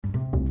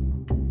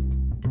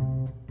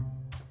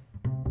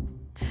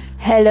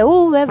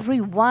Hello,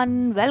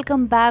 everyone.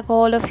 Welcome back,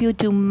 all of you,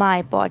 to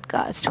my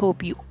podcast.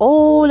 Hope you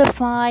all are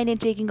fine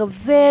and taking a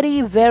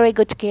very, very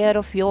good care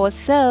of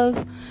yourself.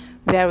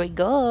 Very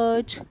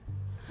good.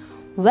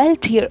 Well,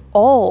 dear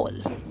all,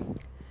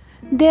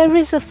 there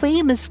is a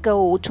famous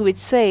quote which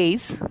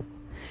says,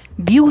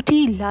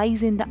 "Beauty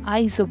lies in the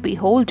eyes of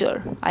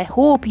beholder." I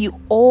hope you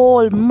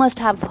all must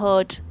have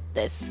heard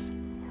this.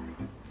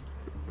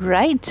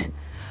 Right?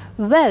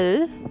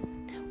 Well,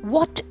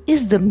 what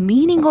is the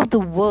meaning of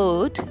the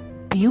word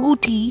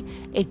beauty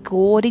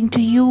according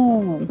to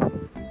you?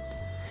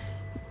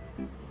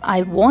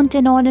 I want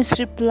an honest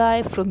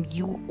reply from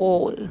you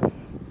all.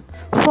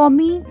 For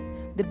me,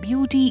 the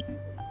beauty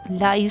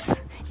lies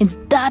in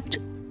that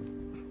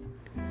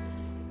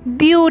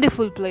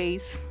beautiful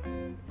place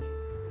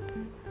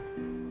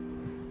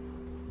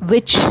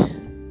which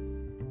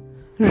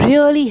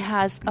really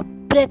has a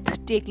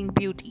breathtaking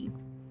beauty.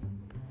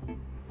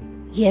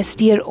 Yes,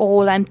 dear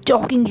all, I'm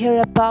talking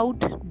here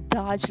about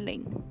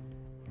Darjeeling,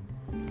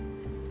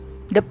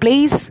 the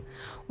place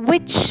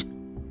which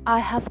I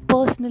have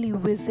personally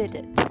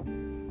visited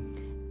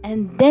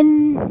and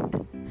then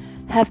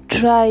have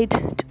tried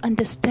to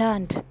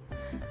understand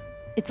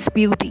its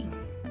beauty.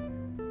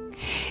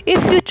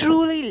 If you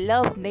truly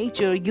love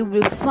nature, you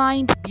will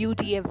find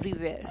beauty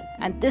everywhere.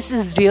 And this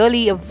is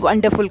really a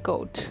wonderful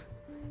quote,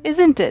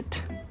 isn't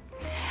it?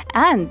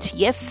 And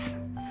yes,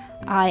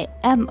 I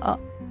am a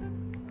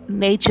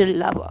nature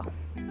lover.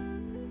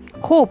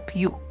 Hope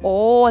you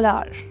all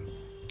are.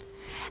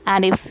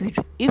 And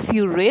if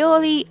you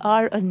really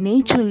are a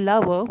nature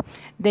lover,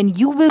 then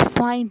you will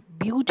find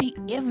beauty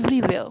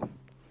everywhere.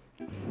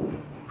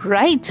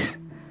 Right?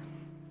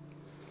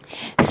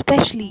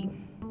 Especially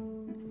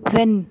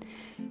when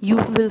you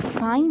will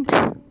find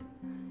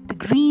the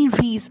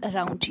greeneries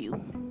around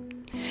you.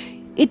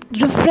 It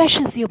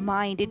refreshes your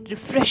mind, it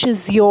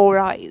refreshes your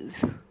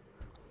eyes.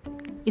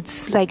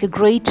 It's like a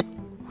great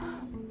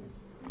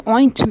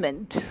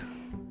ointment,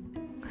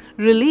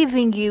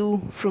 relieving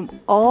you from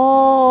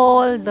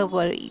all the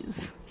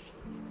worries,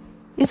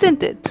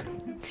 isn't it?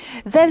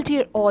 Well,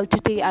 dear all,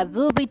 today I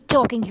will be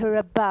talking here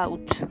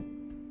about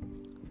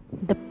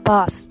the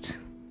past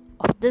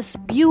of this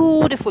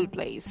beautiful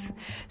place.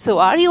 So,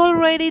 are you all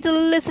ready to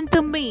listen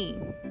to me?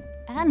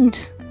 And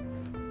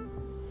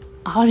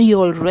are you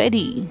all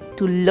ready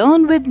to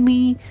learn with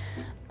me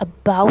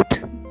about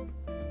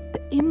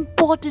the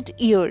important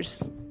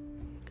years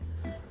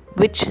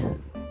which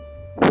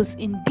was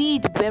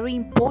indeed very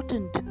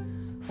important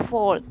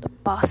for the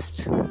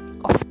past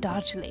of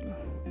Darjeeling?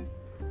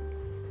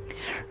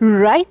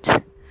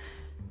 Right?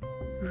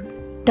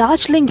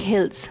 Darjeeling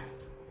Hills,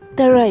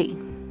 Tarai,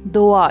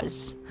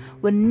 Doars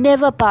were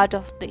never part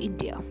of the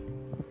India,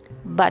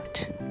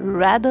 but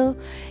rather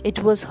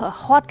it was a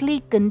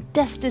hotly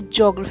contested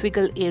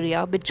geographical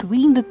area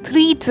between the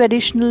three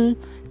traditional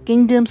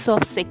kingdoms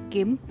of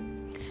Sikkim,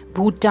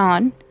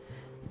 Bhutan,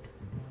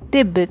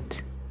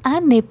 Tibet,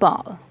 and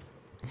Nepal.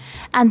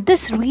 And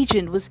this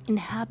region was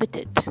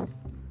inhabited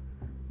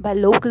by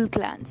local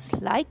clans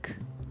like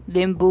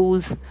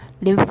Limbus,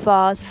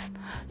 Limphas,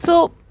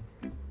 so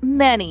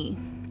many.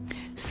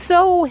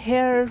 So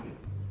here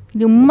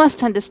you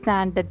must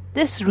understand that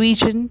this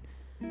region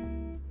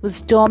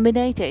was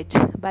dominated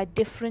by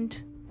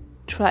different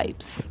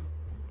tribes.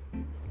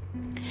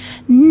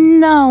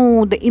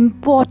 Now the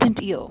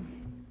important year.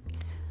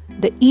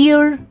 The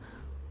year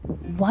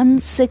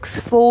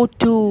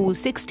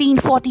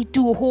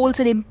 1642 holds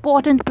an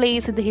important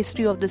place in the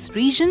history of this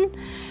region,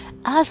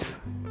 as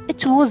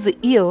it was the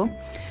year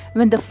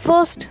when the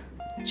first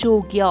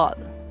Chogyal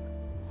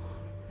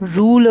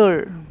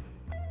ruler,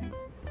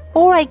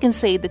 or I can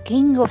say the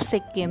king of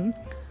Sikkim,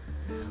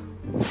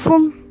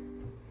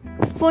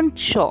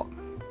 Phuntsho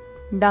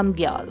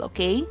Namgyal,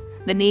 okay?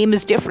 The name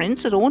is different,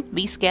 so don't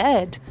be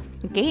scared,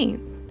 okay?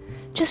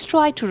 Just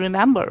try to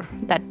remember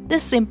that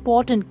this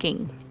important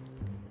king,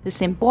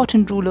 this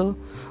important ruler,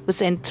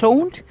 was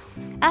enthroned,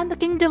 and the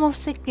kingdom of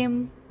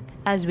Sikkim,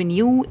 as we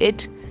knew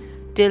it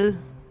till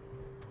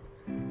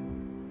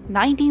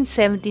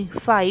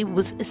 1975,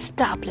 was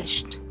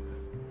established.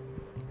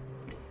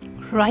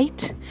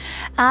 Right?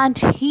 And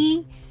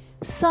he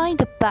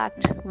signed a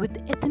pact with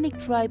the ethnic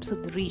tribes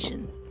of the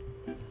region.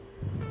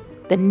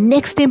 The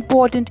next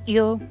important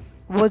year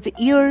was the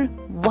year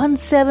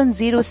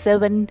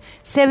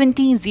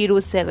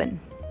 1707.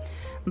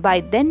 By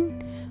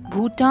then,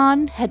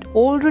 Bhutan had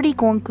already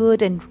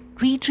conquered and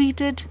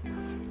retreated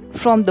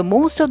from the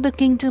most of the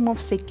kingdom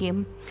of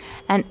Sikkim,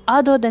 and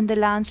other than the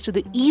lands to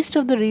the east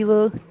of the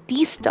river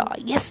Teesta.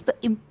 Yes, the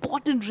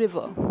important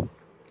river.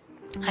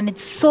 And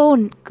it's so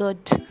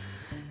good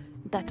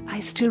that I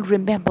still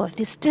remember. It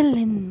is still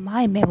in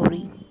my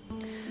memory.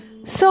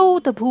 So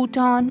the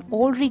Bhutan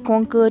already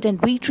conquered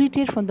and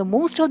retreated from the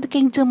most of the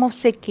kingdom of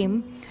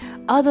Sikkim,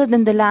 other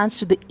than the lands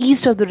to the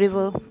east of the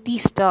river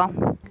Teesta,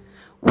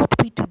 what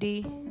we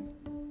today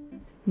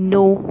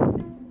know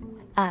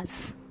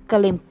as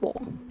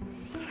Kalimpong.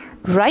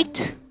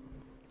 Right?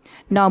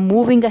 Now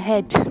moving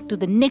ahead to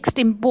the next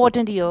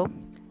important year,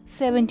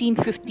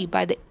 1750,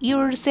 by the year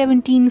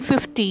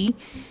 1750,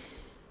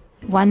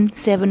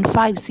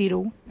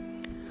 1750,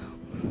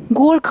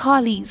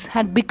 Gorkhalis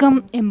had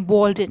become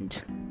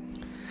emboldened,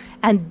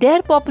 and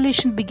their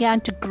population began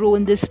to grow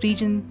in this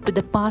region with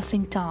the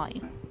passing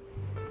time.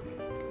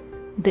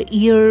 The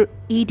year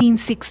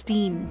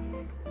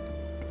 1816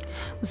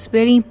 was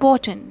very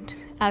important,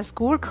 as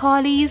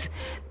Gorkhalis,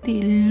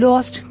 they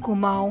lost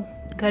Kumaon,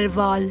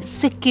 Garhwal,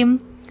 Sikkim,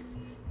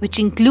 which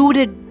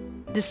included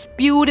this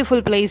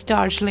beautiful place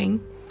Darjeeling,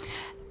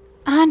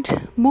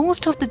 and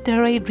most of the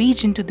Terai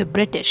region to the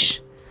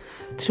British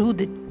through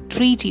the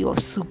Treaty of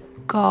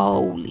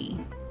Sugauli.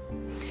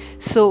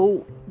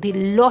 So they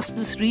lost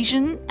this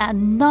region,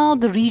 and now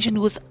the region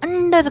was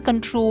under the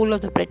control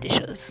of the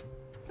Britishers.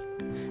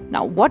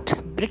 Now what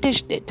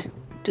British did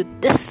to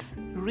this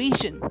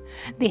region,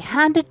 they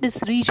handed this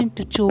region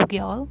to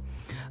Chogyal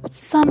with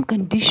some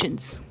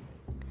conditions,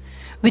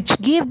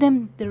 which gave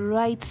them the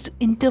rights to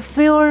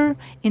interfere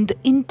in the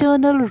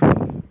internal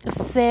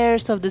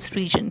affairs of this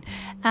region,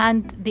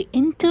 and they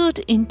entered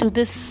into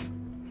this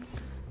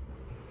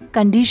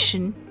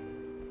condition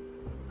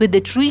with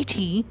the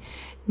treaty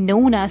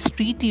known as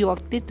Treaty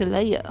of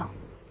Titalaya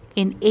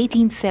in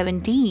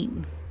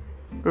 1817,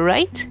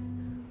 right?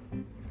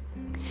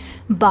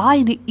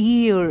 By the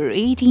year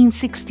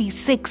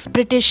 1866,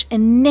 British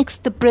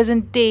annexed the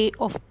present day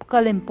of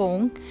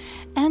Kalimpong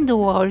and the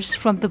wars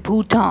from the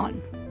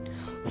Bhutan,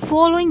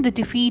 following the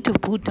defeat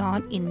of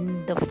Bhutan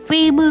in the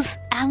famous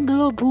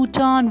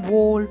Anglo-Bhutan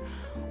War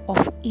of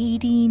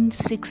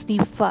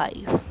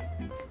 1865.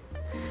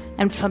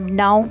 And from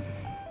now,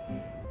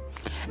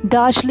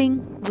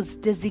 Darjeeling was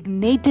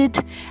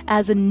designated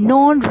as a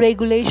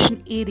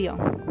non-regulation area,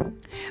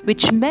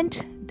 which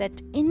meant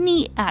that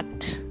any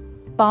act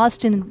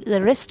passed in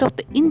the rest of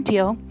the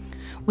India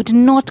would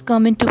not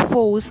come into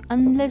force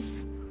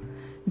unless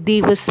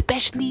they were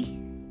specially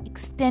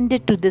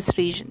extended to this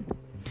region.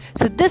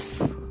 So this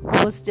place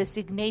was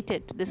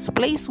designated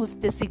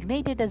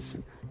as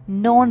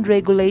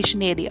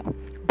non-regulation area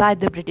by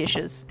the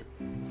Britishers.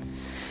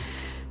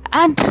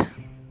 And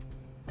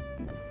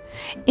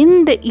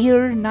in the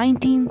year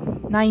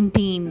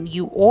 1919,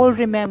 you all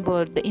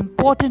remember the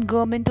important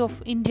Government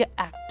of India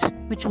Act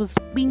which was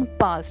being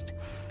passed.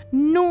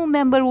 No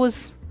member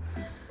was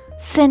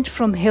sent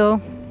from here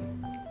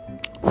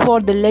for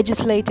the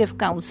Legislative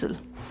Council,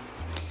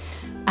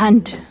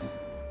 and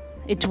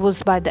it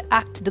was by the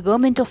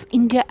Government of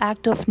India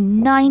Act of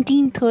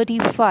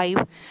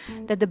 1935,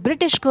 that the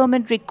British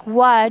government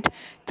required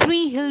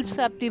 3 hill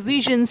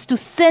subdivisions to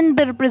send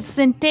the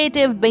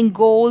representative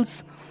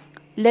Bengal's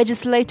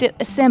Legislative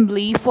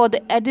Assembly for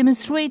the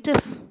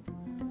administrative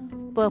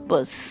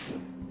purpose,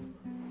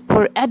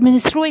 for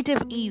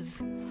administrative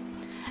ease.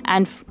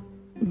 And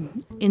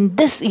in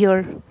this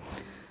year,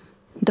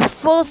 the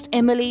first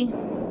MLA,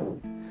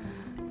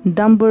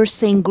 Dambar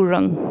Singh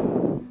Gurung,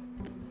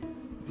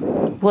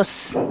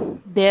 was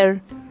there,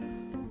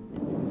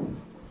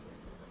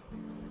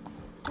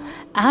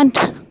 and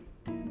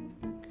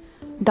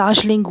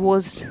Darjeeling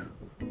was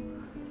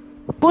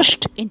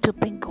pushed into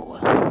Bengal.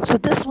 So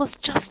this was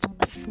just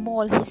a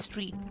small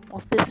history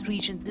of this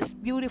region, this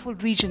beautiful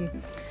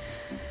region.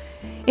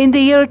 In the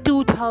year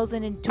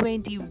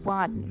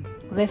 2021,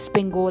 West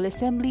Bengal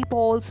Assembly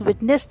polls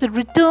witnessed the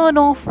return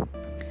of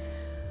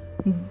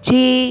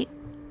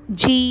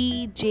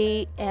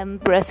GJM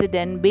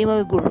President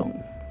Bimal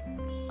Gurung.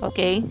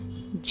 Okay,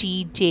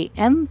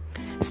 GJM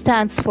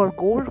stands for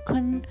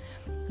Gorkhan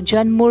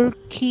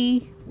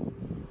Janmukhi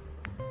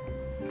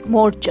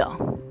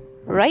Morcha,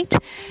 right?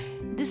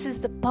 This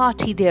is the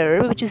party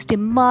there which is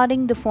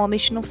demanding the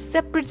formation of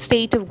separate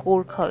state of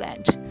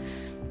Gorkhaland.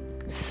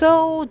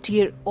 So,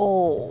 dear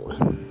all,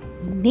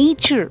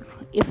 nature,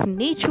 if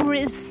nature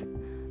is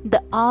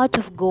the art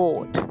of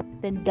God,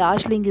 then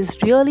Darjeeling is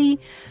really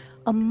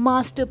a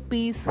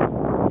masterpiece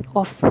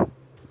of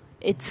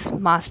its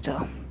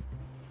master.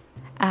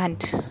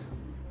 And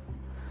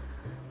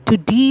to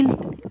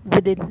deal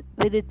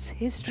with its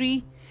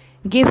history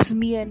gives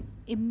me an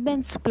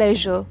immense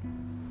pleasure,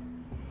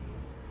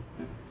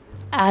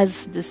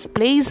 as this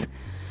place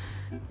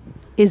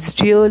is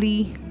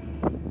really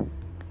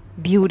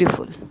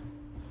beautiful,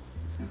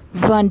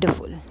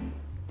 wonderful,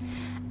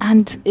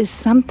 and is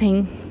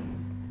something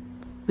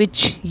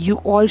which you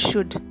all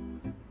should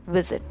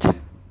visit.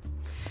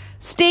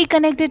 Stay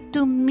connected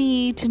to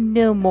me to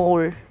know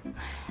more,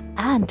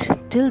 and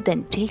till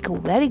then, take a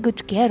very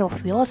good care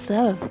of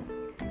yourself,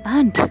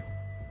 and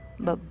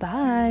bye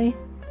bye.